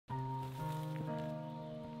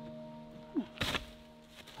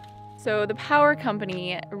So the power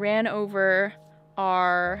company ran over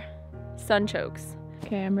our sunchokes.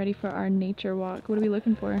 Okay, I'm ready for our nature walk. What are we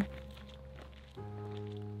looking for?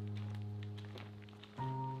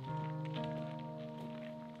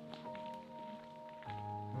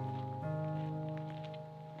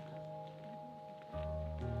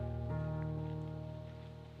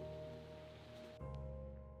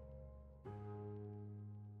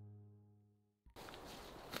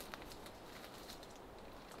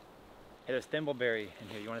 Hey, there's thimbleberry in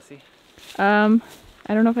here. You want to see? I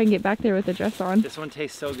don't know if I can get back there with the dress on. This one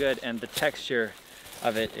tastes so good, and the texture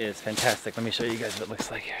of it is fantastic. Let me show you guys what it looks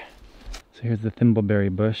like here. So here's the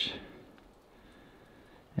thimbleberry bush,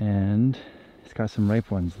 and it's got some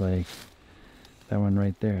ripe ones like that one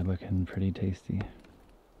right there, looking pretty tasty.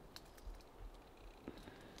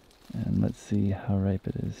 And let's see how ripe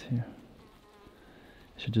it is here.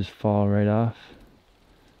 It should just fall right off.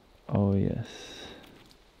 Oh yes.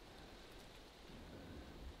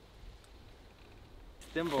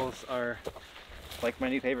 Thimbles are like my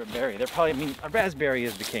new favorite berry. They're probably, I mean, a raspberry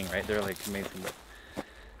is the king, right? They're like amazing, but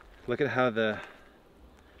look at how the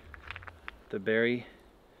berry,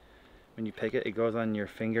 when you pick it, it goes on your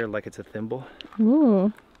finger like it's a thimble.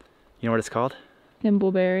 Ooh. You know what it's called?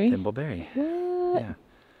 Thimbleberry. Thimbleberry. What? Yeah.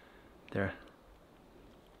 There.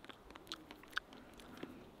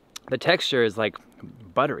 The texture is like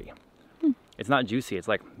buttery. It's not juicy, it's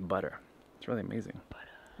like butter. It's really amazing.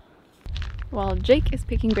 While Jake is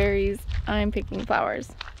picking berries, I'm picking flowers.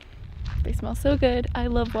 They smell so good. I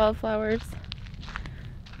love wildflowers.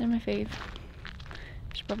 They're my fave.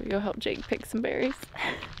 I should probably go help Jake pick some berries.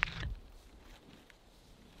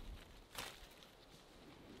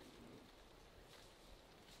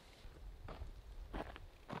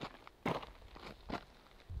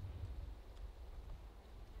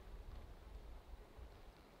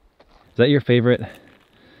 Is that your favorite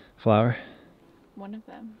flower? One of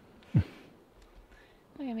them.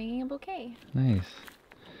 Look, I'm making a bouquet. Nice.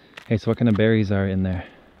 Hey, so what kind of berries are in there?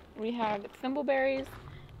 We have thimbleberries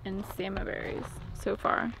and salmonberries so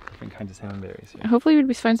far. Different kinds of salmonberries here. Hopefully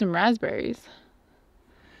we'd find some raspberries.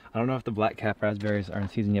 I don't know if the black cap raspberries are in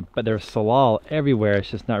season yet, but there's salal everywhere.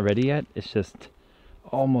 It's just not ready yet. It's just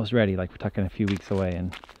almost ready, like we're talking a few weeks away.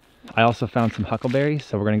 And I also found some huckleberries,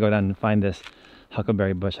 so we're gonna go down and find this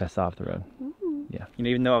huckleberry bush I saw off the road. Ooh. Yeah. You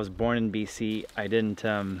know, even though I was born in BC, I didn't,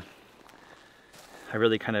 I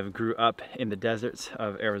really kind of grew up in the deserts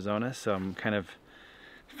of Arizona, so I'm kind of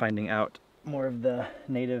finding out more of the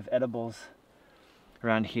native edibles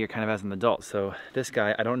around here kind of as an adult. So this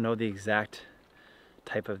guy, I don't know the exact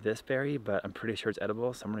type of this berry, but I'm pretty sure it's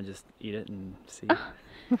edible, so I'm gonna just eat it and see.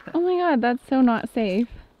 Oh my god, that's so not safe.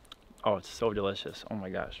 Oh, it's so delicious. Oh my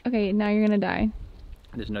gosh. Okay, now you're gonna die.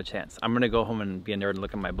 There's no chance. I'm gonna go home and be a nerd and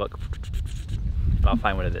look at my book. I'll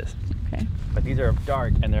find what it is. Okay. But these are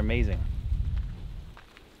dark and they're amazing.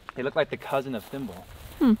 They look like the cousin of thimble.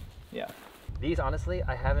 Yeah. These, honestly,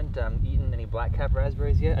 I haven't eaten any black cap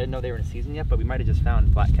raspberries yet. I didn't know they were in season yet, but we might have just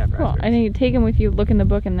found black cap raspberries. Well, I think you take them with you, look in the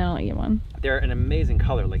book, and then I'll eat one. They're an amazing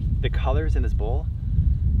color. Like the colors in this bowl,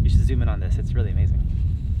 you should zoom in on this. It's really amazing.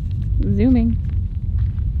 Zooming.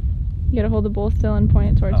 You gotta hold the bowl still and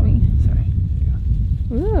point it towards me. Sorry.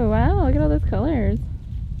 There you go. Ooh, wow, look at all those colors.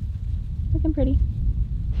 Looking pretty.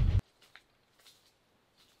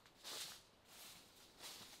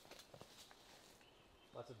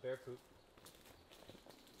 Lots of bear poop.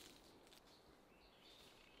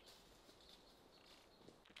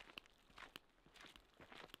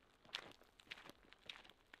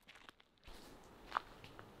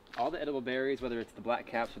 All the edible berries, whether it's the black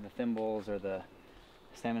caps or the thimbles or the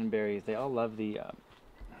salmon berries, they all love the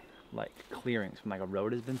like clearings when like a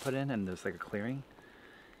road has been put in and there's like a clearing.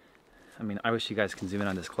 I mean, I wish you guys can zoom in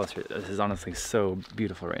on this closer. This is honestly so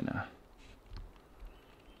beautiful right now.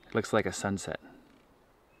 It looks like a sunset,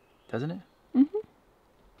 doesn't it? Mm-hmm.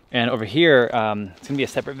 And over here, it's gonna be a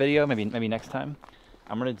separate video, maybe next time.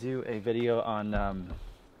 I'm gonna do a video on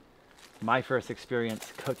my first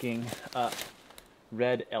experience cooking up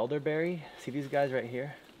red elderberry. See these guys right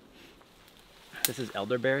here? This is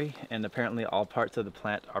elderberry, and apparently all parts of the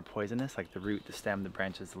plant are poisonous, like the root, the stem, the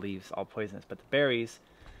branches, the leaves, all poisonous. But the berries,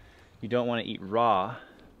 you don't want to eat raw,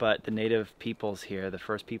 but the native peoples here, the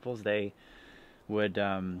first peoples, they would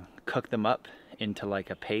cook them up into like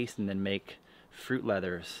a paste and then make fruit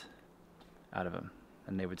leathers out of them.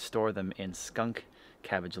 And they would store them in skunk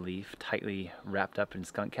cabbage leaf, tightly wrapped up in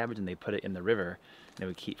skunk cabbage, and they put it in the river, and they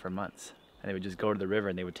would keep for months. And they would just go to the river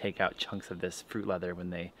and they would take out chunks of this fruit leather when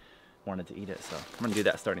they wanted to eat it. So I'm gonna do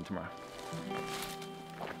that starting tomorrow.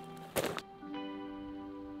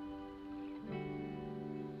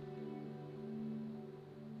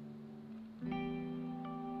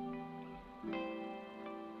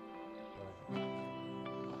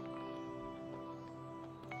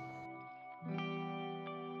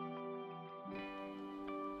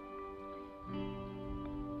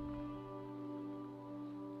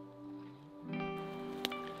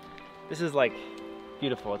 This is like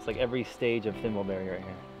beautiful. It's like every stage of thimbleberry right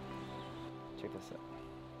here. Check this out.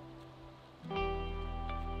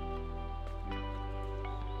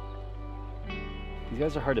 These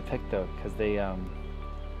guys are hard to pick though, because they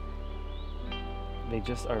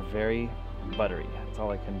just are very buttery. That's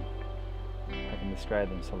all I can describe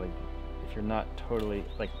them. So like, if you're not totally,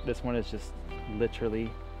 like this one is just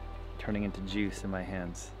literally turning into juice in my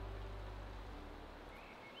hands.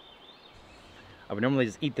 I would normally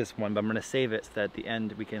just eat this one, but I'm gonna save it so that at the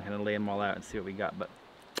end we can kind of lay them all out and see what we got. But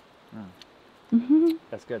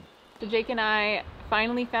that's good. So Jake and I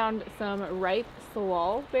finally found some ripe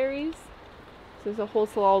salal berries. So there's a whole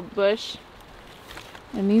salal bush,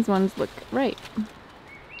 and these ones look ripe.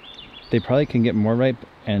 They probably can get more ripe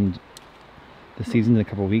and the season's in a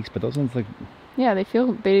couple of weeks, but those ones look. Yeah, they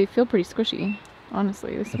feel pretty squishy.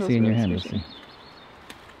 Honestly, this Let's feels see in really your hand. squishy. Let's see.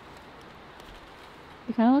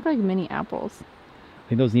 They kind of look like mini apples. I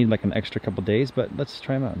think those need like an extra couple days, but let's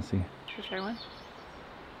try them out and see. Should I try one?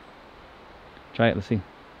 Try it. Let's see.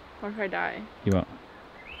 What if I die? You won't.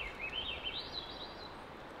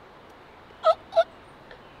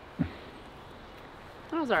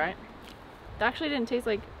 That was alright. It actually didn't taste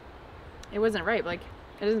like, it wasn't ripe. Like,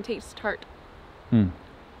 it doesn't taste tart. Hmm.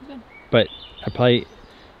 Good. But I probably,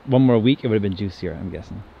 one more week, it would have been juicier, I'm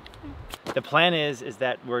guessing. The plan is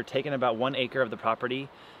that we're taking about 1 acre of the property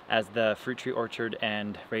as the fruit tree orchard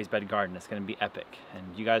and raised bed garden. It's going to be epic. And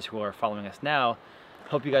you guys who are following us now,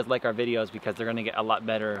 hope you guys like our videos, because they're going to get a lot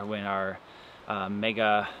better when our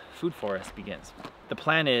mega food forest begins. The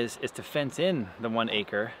plan is to fence in the 1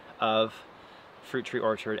 acre of fruit tree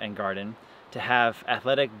orchard and garden, to have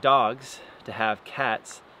athletic dogs, to have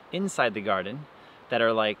cats inside the garden that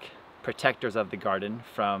are like protectors of the garden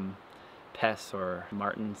from pests or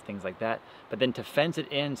martins, things like that, but then to fence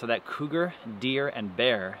it in so that cougar, deer, and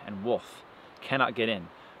bear and wolf cannot get in.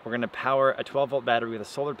 We're going to power a 12-volt battery with a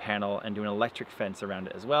solar panel and do an electric fence around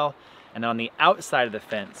it as well. And on the outside of the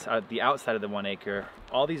fence, the outside of the 1 acre,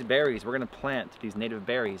 all these berries, we're going to plant these native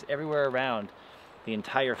berries everywhere around the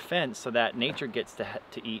entire fence so that nature gets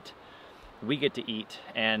to eat, we get to eat,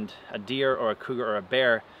 and a deer or a cougar or a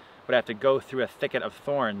bear would have to go through a thicket of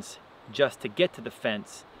thorns just to get to the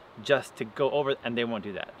fence, just to go over, and they won't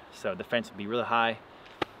do that. So the fence will be really high.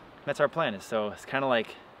 That's our plan. So it's kind of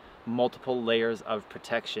like multiple layers of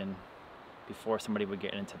protection before somebody would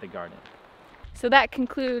get into the garden. So that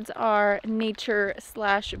concludes our nature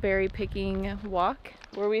 / berry picking walk.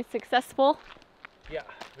 Were we successful? Yeah,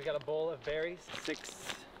 we got a bowl of berries, 6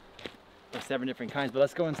 or 7 different kinds, but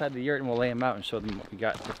let's go inside the yurt and we'll lay them out and show them what we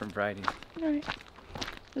got, different varieties. All right.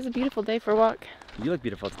 It was a beautiful day for a walk. You look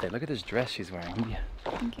beautiful today. Look at this dress she's wearing. Yeah.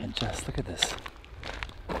 Thank you. And just look at this.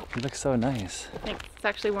 You look so nice. Thanks. It's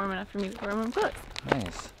actually warm enough for me to wear my clothes.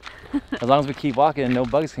 Nice. As long as we keep walking, no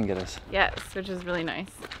bugs can get us. Yes, which is really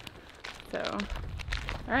nice. So,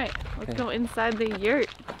 all right, let's Okay. go inside the yurt.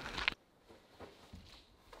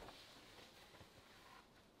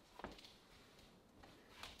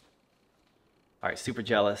 All right, super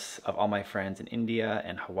jealous of all my friends in India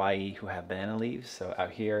and Hawaii who have banana leaves. So out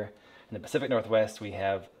here in the Pacific Northwest, we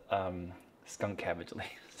have skunk cabbage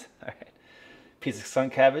leaves. All right, piece of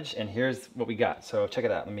skunk cabbage, and here's what we got. So check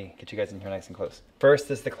it out. Let me get you guys in here nice and close. First,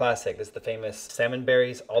 this is the classic. This is the famous salmon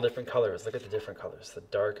berries, all different colors. Look at the different colors. The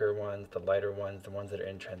darker ones, the lighter ones, the ones that are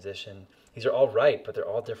in transition. These are all ripe, but they're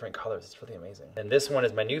all different colors. It's really amazing. And this one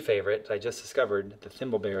is my new favorite that I just discovered, the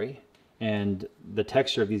thimbleberry. And the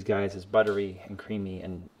texture of these guys is buttery and creamy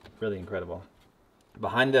and really incredible.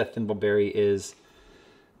 Behind the thimbleberry is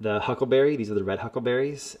the huckleberry. These are the red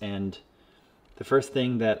huckleberries. And the first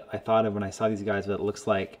thing that I thought of when I saw these guys, that it looks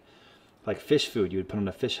like fish food. You would put on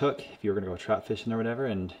a fish hook if you were gonna go trout fishing or whatever.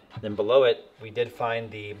 And then below it, we did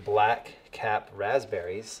find the black cap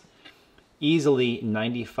raspberries. Easily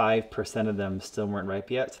 95% of them still weren't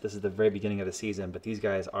ripe yet. So this is the very beginning of the season, but these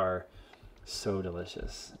guys are so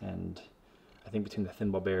delicious. And I think between the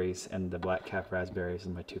thimbleberries and the black cap raspberries are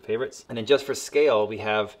my 2 favorites. And then just for scale, we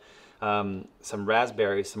have some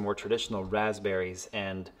raspberries, some more traditional raspberries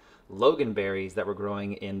and loganberries that we're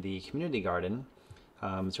growing in the community garden.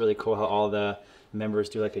 It's really cool how all the members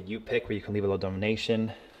do like a Yurt pick where you can leave a little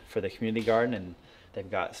donation for the community garden, and they've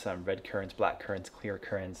got some red currants, black currants, clear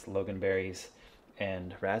currants, loganberries,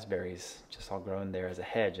 and raspberries just all grown there as a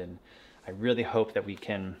hedge. And I really hope that we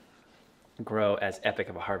can grow as epic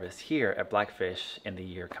of a harvest here at Blackfish in the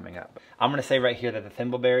year coming up. I'm gonna say right here that the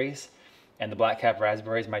thimbleberries and the black cap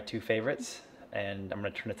raspberries are my 2 favorites, and I'm gonna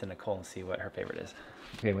turn it to Nicole and see what her favorite is.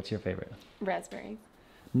 Okay, what's your favorite? Raspberries.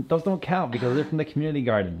 Those don't count because they're from the community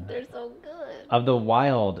garden. They're so good. Of the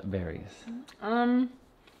wild berries. I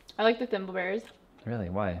like the thimbleberries. Really,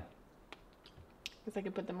 why? because I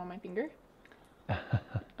could put them on my finger.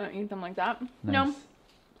 Eat them like that. Nice. No.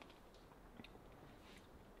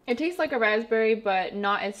 It tastes like a raspberry, but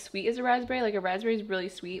not as sweet as a raspberry. Like a raspberry is really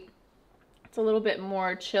sweet. It's a little bit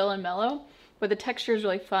more chill and mellow, but the texture is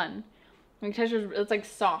really fun. Like texture, it's like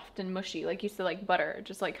soft and mushy, like you said, like butter. It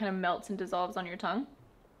just like kind of melts and dissolves on your tongue.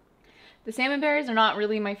 The salmon berries are not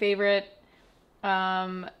really my favorite.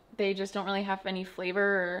 They just don't really have any flavor,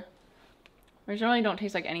 or they generally don't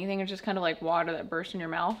taste like anything. It's just kind of like water that bursts in your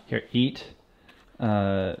mouth. Here, eat.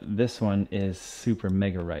 This one is super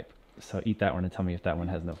mega ripe. So eat that one and tell me if that one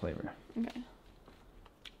has no flavor. Okay.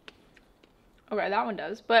 Okay, that one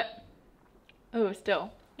does, but oh,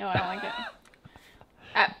 still, no, I don't like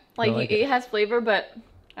it. It has flavor, but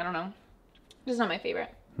I don't know. It's not my favorite.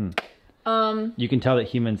 You can tell that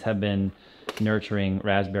humans have been nurturing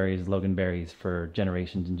raspberries, loganberries for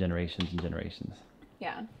generations and generations and generations.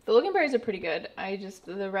 Yeah, the loganberries are pretty good.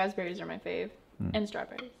 The raspberries are my fave, and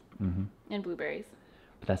strawberries, and blueberries.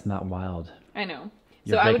 But that's not wild. I know.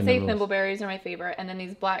 You're So I would say breaking the rules. thimbleberries are my favorite, and then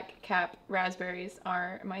these black cap raspberries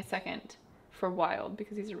are my second for wild,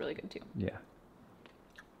 because these are really good too. Yeah.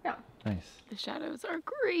 Yeah. Nice. The shadows are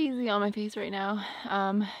crazy on my face right now.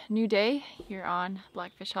 New day here on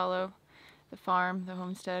Blackfish Hollow, the farm, the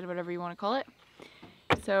homestead, whatever you want to call it.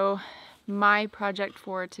 So my project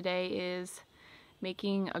for today is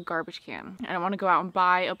making a garbage can. I don't want to go out and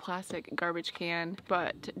buy a plastic garbage can,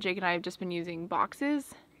 but Jake and I have just been using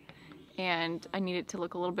boxes, and I need it to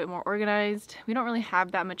look a little bit more organized. We don't really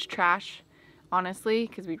have that much trash, honestly,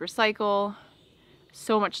 because we recycle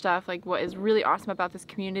so much stuff. Like, what is really awesome about this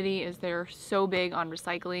community is they're so big on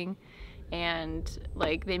recycling, and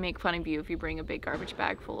like they make fun of you if you bring a big garbage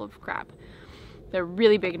bag full of crap. They're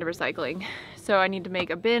really big into recycling. So I need to make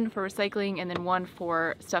a bin for recycling and then one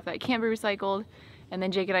for stuff that can't be recycled. And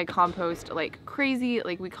then Jake and I compost like crazy.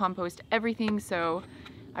 Like, we compost everything, so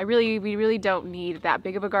we really don't need that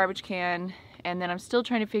big of a garbage can. And then I'm still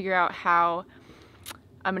trying to figure out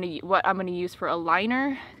what I'm gonna use for a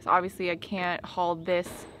liner, because obviously I can't haul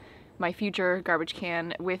my future garbage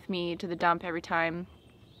can with me to the dump every time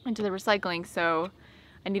into the recycling. So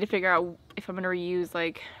I need to figure out if I'm gonna use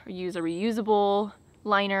a reusable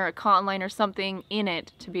liner, a cotton liner, something in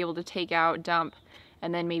it to be able to take out, dump,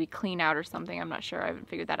 and then maybe clean out or something. I'm not sure, I haven't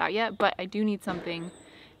figured that out yet, but I do need something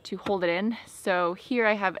to hold it in. So here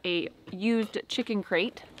I have a used chicken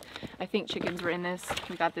crate. I think chickens were in this.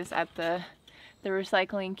 We got this at the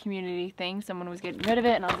recycling community thing. Someone was getting rid of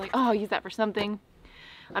it, and I was like, oh, I'll use that for something.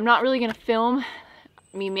 I'm not really gonna film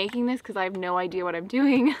me making this because I have no idea what I'm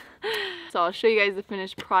doing. So I'll show you guys the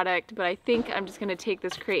finished product, but I think I'm just gonna take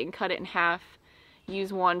this crate and cut it in half,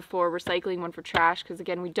 use one for recycling, one for trash, because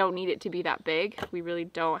again, we don't need it to be that big. We really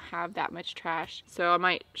don't have that much trash. So I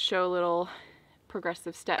might show little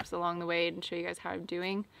progressive steps along the way and show you guys how I'm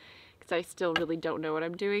doing, because I still really don't know what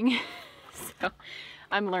I'm doing. So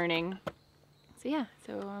I'm learning. So yeah,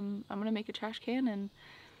 I'm gonna make a trash can, and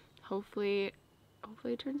hopefully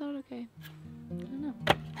it turns out okay. I don't know.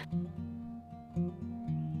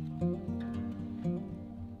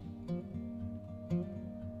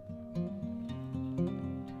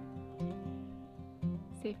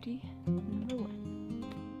 Safety number one.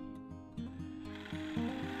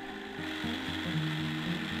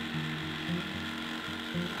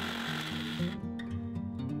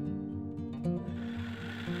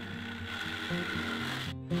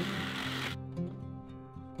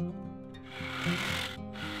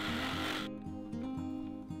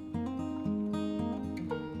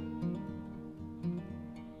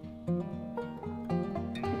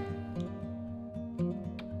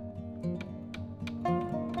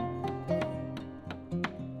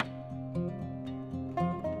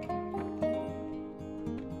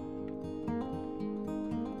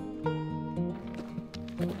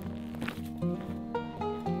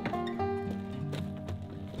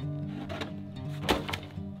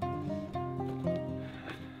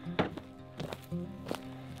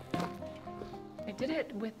 Did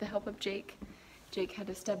it with the help of Jake. Jake had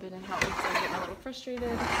to step in and help me because I was getting a little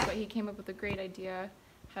frustrated, but he came up with a great idea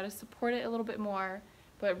how to support it a little bit more.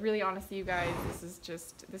 But really, honestly, you guys,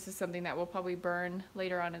 this is something that will probably burn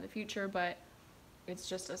later on in the future, but it's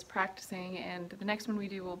just us practicing, and the next one we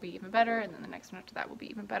do will be even better, and then the next one after that will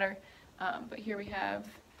be even better. But here we have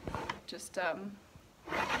just a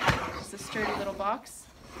sturdy little box.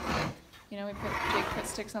 You know, Jake put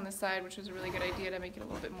sticks on the side, which was a really good idea to make it a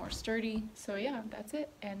little bit more sturdy. So yeah, that's it.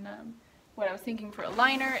 And what I was thinking for a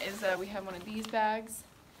liner is we have one of these bags,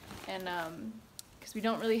 and because we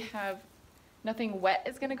don't really have, nothing wet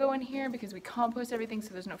is gonna go in here because we compost everything,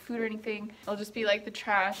 so there's no food or anything. It'll just be like the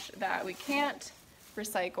trash that we can't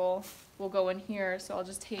recycle will go in here. So I'll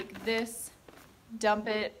just take this, dump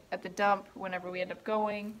it at the dump whenever we end up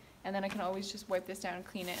going, and then I can always just wipe this down and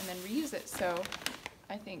clean it and then reuse it. So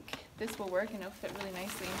I think this will work and it'll fit really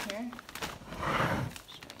nicely in here.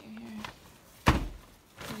 Show you here.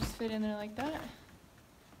 It'll just fit in there like that.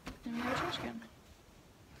 Then we have a trash can.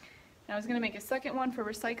 And I was gonna make a second one for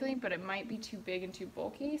recycling, but it might be too big and too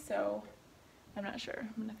bulky, so I'm not sure.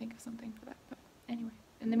 I'm gonna think of something for that. But anyway,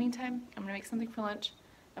 in the meantime, I'm gonna make something for lunch.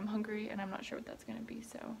 I'm hungry and I'm not sure what that's gonna be,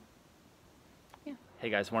 so yeah. Hey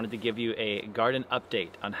guys, wanted to give you a garden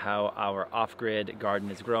update on how our off-grid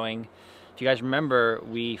garden is growing. If you guys remember,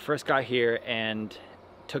 we first got here and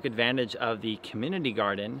took advantage of the community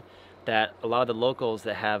garden that a lot of the locals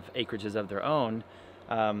that have acreages of their own,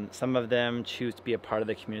 some of them choose to be a part of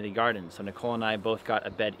the community garden. So Nicole and I both got a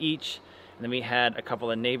bed each, and then we had a couple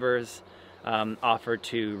of neighbors offer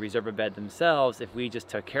to reserve a bed themselves if we just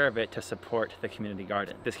took care of it to support the community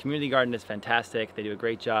garden. This community garden is fantastic. They do a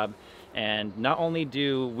great job. And not only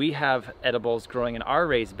do we have edibles growing in our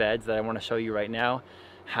raised beds that I want to show you right now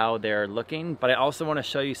how they're looking, but I also want to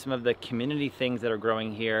show you some of the community things that are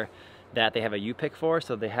growing here that they have a U-pick for.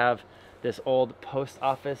 So they have this old post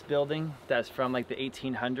office building that's from like the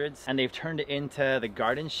 1800s, and they've turned it into the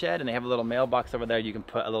garden shed, and they have a little mailbox over there. You can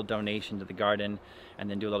put a little donation to the garden and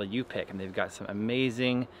then do a little U-pick, and they've got some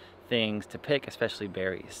amazing things to pick, especially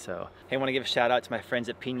berries. So hey, I want to give a shout out to my friends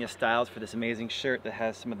at Pina Styles for this amazing shirt that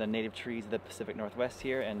has some of the native trees of the Pacific Northwest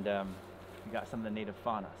here, and we got some of the native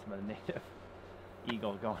fauna, some of the native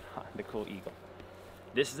eagle going on, the cool eagle.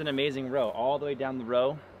 This is an amazing row all the way down the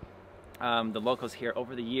row. The locals here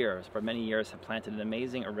over the years, for many years, have planted an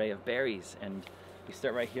amazing array of berries, and we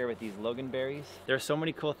start right here with these Logan berries. There are so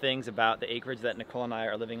many cool things about the acreage that Nicole and I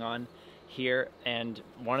are living on here, and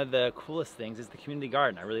one of the coolest things is the community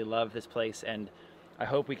garden. I really love this place, and I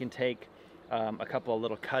hope we can take a couple of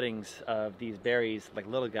little cuttings of these berries, like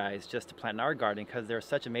little guys, just to plant in our garden because they're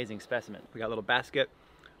such amazing specimens. We got a little basket.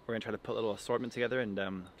 We're gonna try to put a little assortment together, and if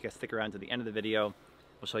you guys stick around to the end of the video,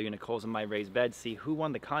 we'll show you Nicole's and my raised bed, see who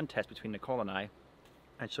won the contest between Nicole and I,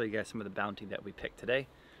 and show you guys some of the bounty that we picked today.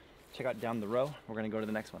 Check out down the row. We're gonna go to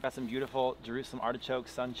the next one. Got some beautiful Jerusalem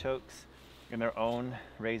artichokes, sunchokes in their own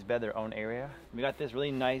raised bed, their own area. We got this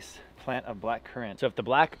really nice plant of black currant. So if the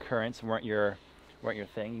black currants weren't your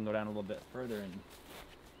thing, you can go down a little bit further and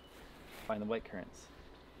find the white currants.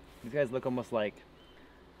 These guys look almost like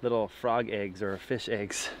little frog eggs or fish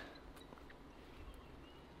eggs.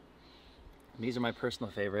 These are my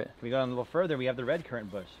personal favorite. We go on a little further, we have the red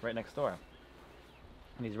currant bush right next door.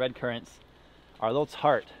 And these red currants are a little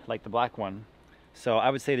tart like the black one. So I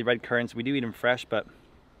would say the red currants, we do eat them fresh, but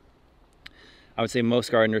I would say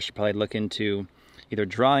most gardeners should probably look into either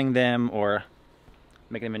drying them or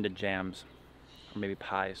making them into jams or maybe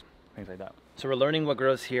pies, things like that. So we're learning what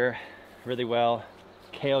grows here really well.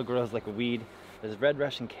 Kale grows like a weed. There's red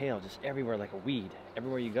Russian kale just everywhere like a weed,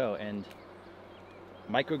 everywhere you go. And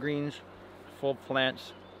microgreens, full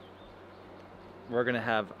plants, we're gonna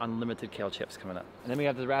have unlimited kale chips coming up. And then we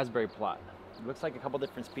have the raspberry plot. It looks like a couple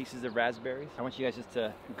different species of raspberries. I want you guys just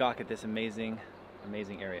to gawk at this amazing,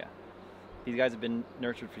 amazing area. These guys have been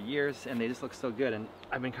nurtured for years and they just look so good. And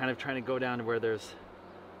I've been kind of trying to go down to where there's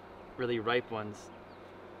really ripe ones.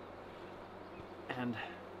 And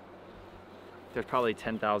there's probably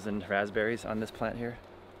 10,000 raspberries on this plant here.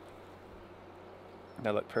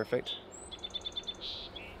 That look perfect.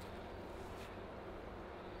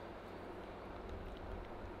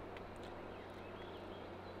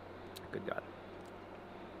 Good God.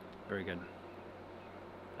 Very good.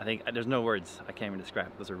 I think there's no words I can't even describe.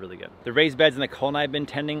 Those are really good. The raised beds Nicole and I have been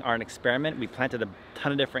tending are an experiment. We planted a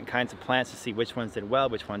ton of different kinds of plants to see which ones did well,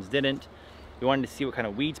 which ones didn't. We wanted to see what kind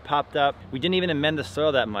of weeds popped up. We didn't even amend the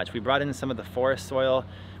soil that much. We brought in some of the forest soil.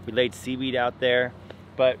 We laid seaweed out there,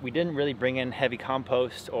 but we didn't really bring in heavy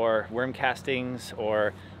compost or worm castings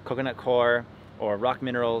or coconut coir or rock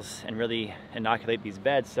minerals and really inoculate these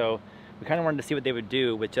beds. So we kind of wanted to see what they would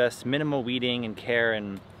do with just minimal weeding and care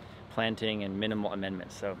and planting and minimal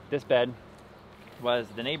amendments. So this bed was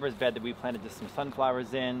the neighbor's bed that we planted just some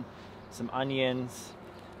sunflowers in, some onions,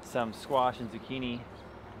 some squash and zucchini,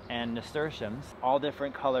 and nasturtiums. All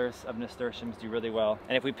different colors of nasturtiums do really well.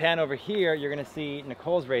 And if we pan over here, you're gonna see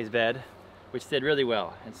Nicole's raised bed, which did really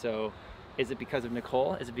well. And so, is it because of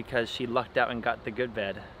Nicole? Is it because she lucked out and got the good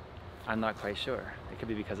bed? I'm not quite sure. It could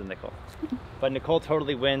be because of Nicole. But Nicole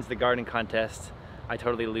totally wins the garden contest. I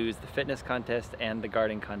totally lose the fitness contest and the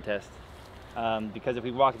garden contest. Because if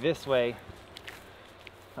we walk this way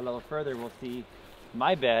a little further, we'll see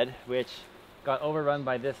my bed, which got overrun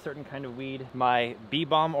by this certain kind of weed. My bee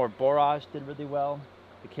balm or borage did really well.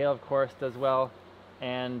 The kale, of course, does well.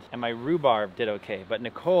 and my rhubarb did okay. But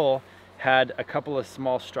Nicole had a couple of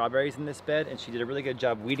small strawberries in this bed, and she did a really good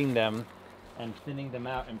job weeding them and thinning them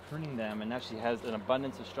out and pruning them, and now she has an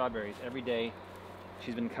abundance of strawberries. Every day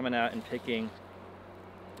she's been coming out and picking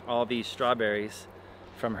all these strawberries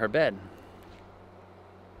from her bed.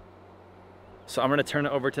 So I'm gonna turn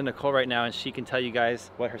it over to Nicole right now, and she can tell you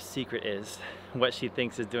guys what her secret is, what she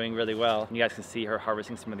thinks is doing really well. You guys can see her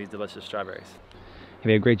harvesting some of these delicious strawberries. You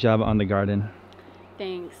did a great job on the garden.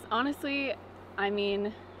 Thanks. Honestly, I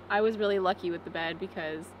mean, I was really lucky with the bed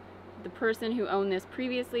because the person who owned this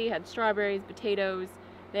previously had strawberries, potatoes.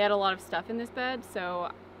 They had a lot of stuff in this bed,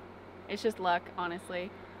 so it's just luck, honestly.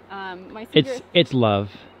 My secret, it's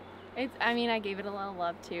love. I mean, I gave it a lot of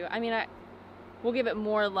love too. I mean, we'll give it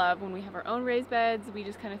more love when we have our own raised beds. We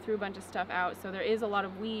just kind of threw a bunch of stuff out, so there is a lot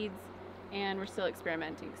of weeds, and we're still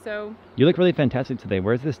experimenting. So you look really fantastic today.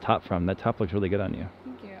 Where's this top from? That top looks really good on you.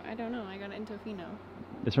 Thank you. I don't know. I got it in Tofino.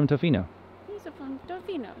 It's from Tofino. It's from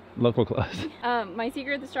Tofino. Local clothes. My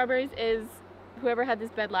secret with the strawberries is whoever had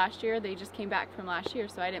this bed last year, they just came back from last year,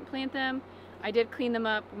 so I didn't plant them. I did clean them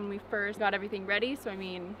up when we first got everything ready, so I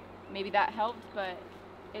mean, maybe that helped, but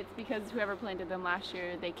it's because whoever planted them last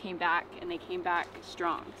year, they came back, and they came back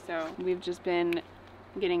strong. So we've just been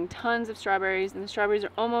getting tons of strawberries, and the strawberries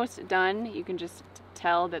are almost done. You can just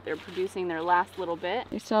tell that they're producing their last little bit.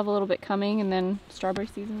 They still have a little bit coming, and then strawberry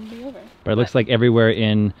season will be over. But it looks like everywhere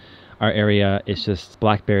in our area, it's just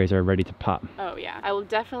blackberries are ready to pop. Oh yeah. I will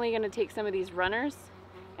definitely gonna take some of these runners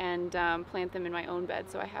and plant them in my own bed,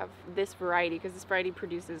 so I have this variety, because this variety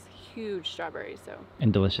produces huge strawberries. So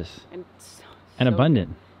and delicious. And and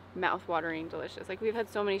abundant. Mouth-watering, delicious. Like, we've had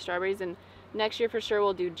so many strawberries, and next year for sure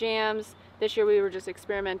we'll do jams. This year we were just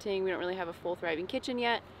experimenting. We don't really have a full thriving kitchen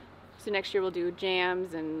yet, so next year we'll do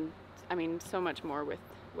jams, and I mean, so much more with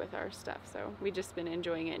our stuff. So we've just been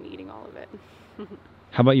enjoying it and eating all of it.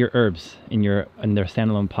 How about your herbs in their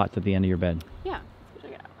standalone pots at the end of your bed? Yeah, let's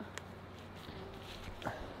check it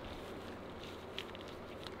out.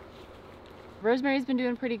 Rosemary's been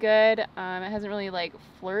doing pretty good. It hasn't really like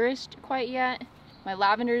flourished quite yet. My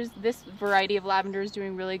lavenders, this variety of lavender is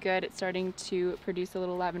doing really good. It's starting to produce a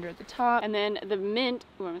little lavender at the top. And then the mint,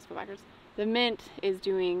 ooh, I must go backwards. The mint is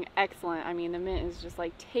doing excellent. I mean, the mint is just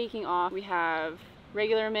like taking off. We have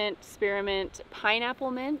regular mint, spearmint,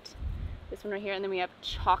 pineapple mint, this one right here, and then we have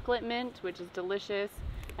chocolate mint, which is delicious.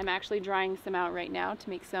 I'm actually drying some out right now to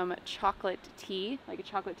make some chocolate tea, like a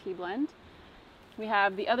chocolate tea blend. We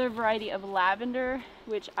have the other variety of lavender,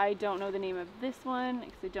 which I don't know the name of this one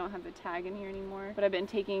because I don't have the tag in here anymore. But I've been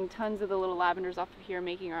taking tons of the little lavenders off of here,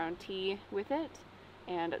 making our own tea with it,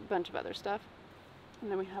 and a bunch of other stuff.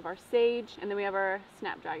 And then we have our sage, and then we have our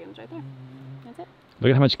snapdragons right there. That's it. Look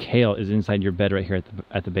at how much kale is inside your bed right here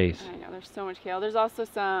at the base. I know, there's so much kale. There's also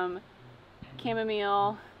some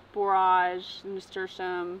chamomile, borage,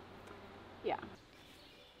 nasturtium. Yeah.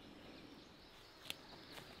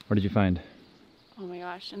 What did you find? Oh my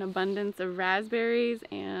gosh, an abundance of raspberries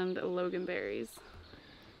and loganberries. So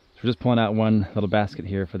we're just pulling out one little basket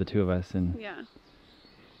here for the two of us, and yeah,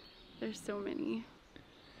 there's so many.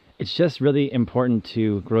 It's just really important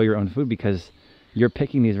to grow your own food because you're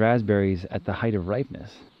picking these raspberries at the height of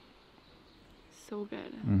ripeness. So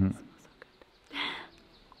good. Mm-hmm. So good.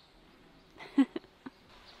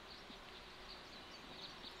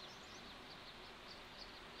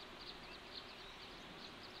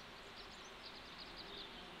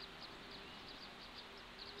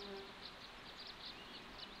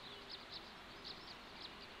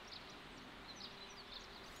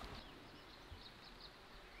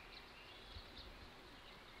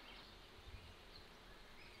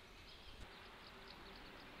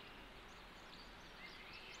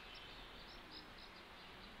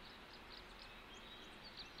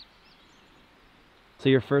 So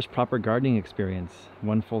your first proper gardening experience,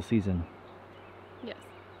 one full season. Yes.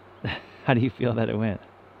 How do you feel that it went?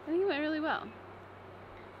 I think it went really well.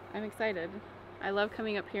 I'm excited. I love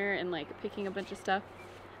coming up here and like picking a bunch of stuff.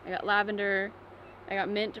 I got lavender, I got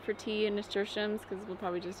mint for tea and nasturtiums because we'll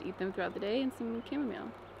probably just eat them throughout the day, and some chamomile.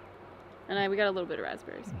 And we got a little bit of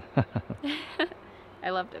raspberries. I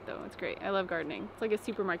loved it though, it's great. I love gardening. It's like a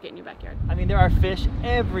supermarket in your backyard. I mean, there are fish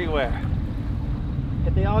everywhere.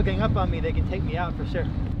 If they all gang up on me, they can take me out for sure.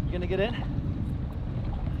 You gonna get in?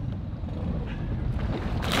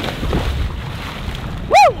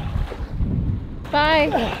 Woo! Bye!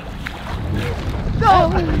 No! Oh.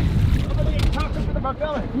 I'm gonna get chopped up with my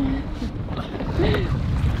belly.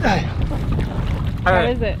 How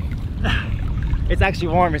is it? It's actually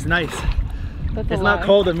warm, it's nice. That's it's not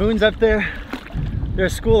cold, the moon's up there.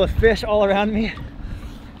 There's a school of fish all around me.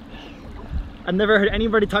 I've never heard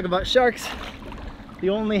anybody talk about sharks. The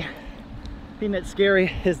only thing that's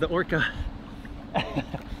scary is the orca.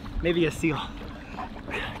 Maybe a seal.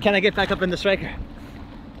 Can I get back up in the Stryker?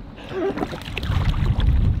 Let's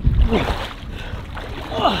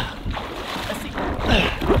see.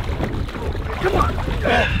 Come on.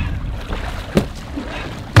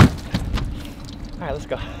 All right, let's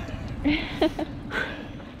go.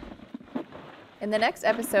 In the next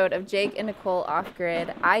episode of Jake and Nicole Off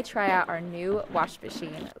Grid, I try out our new wash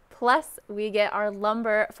machine. Plus, we get our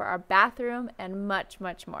lumber for our bathroom and much,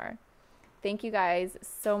 much more. Thank you guys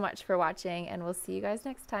so much for watching, and we'll see you guys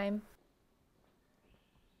next time.